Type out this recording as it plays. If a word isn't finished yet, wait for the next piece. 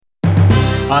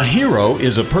A hero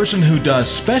is a person who does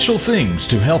special things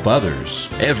to help others.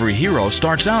 Every hero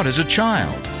starts out as a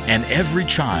child, and every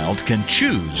child can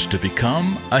choose to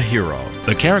become a hero.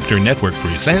 The Character Network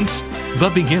presents The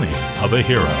Beginning of a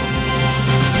Hero.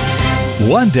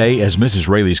 One day, as Mrs.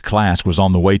 Rayleigh's class was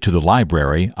on the way to the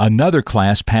library, another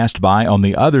class passed by on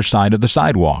the other side of the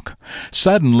sidewalk.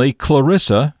 Suddenly,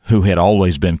 Clarissa, who had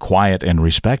always been quiet and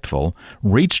respectful,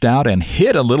 reached out and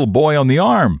hit a little boy on the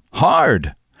arm,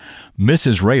 hard.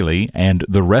 Mrs. Rayleigh and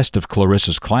the rest of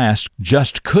Clarissa's class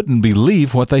just couldn't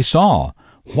believe what they saw.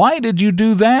 "Why did you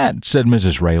do that?" said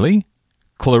Mrs. Rayleigh.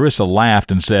 Clarissa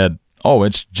laughed and said, "Oh,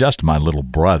 it's just my little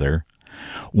brother."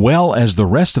 Well, as the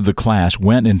rest of the class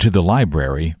went into the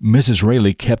library, Mrs.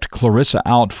 Rayleigh kept Clarissa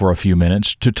out for a few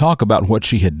minutes to talk about what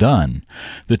she had done.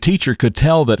 The teacher could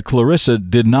tell that Clarissa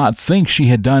did not think she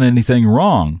had done anything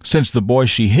wrong, since the boy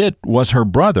she hit was her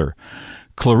brother.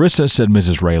 "Clarissa," said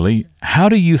Mrs. Rayleigh, "how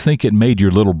do you think it made your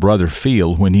little brother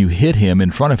feel when you hit him in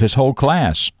front of his whole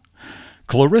class?"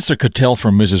 Clarissa could tell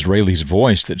from Mrs. Rayleigh's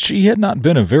voice that she had not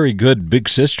been a very good big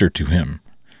sister to him.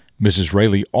 Mrs.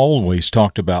 Rayleigh always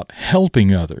talked about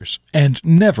helping others and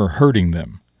never hurting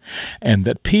them, and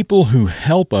that people who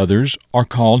help others are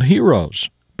called heroes.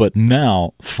 But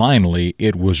now, finally,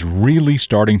 it was really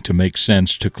starting to make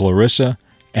sense to Clarissa,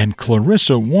 and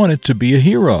Clarissa wanted to be a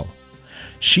hero.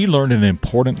 She learned an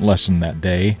important lesson that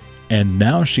day, and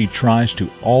now she tries to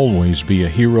always be a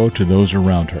hero to those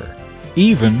around her,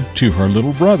 even to her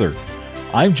little brother.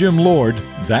 I'm Jim Lord.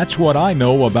 That's what I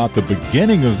know about the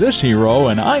beginning of this hero,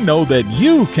 and I know that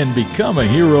you can become a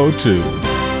hero too.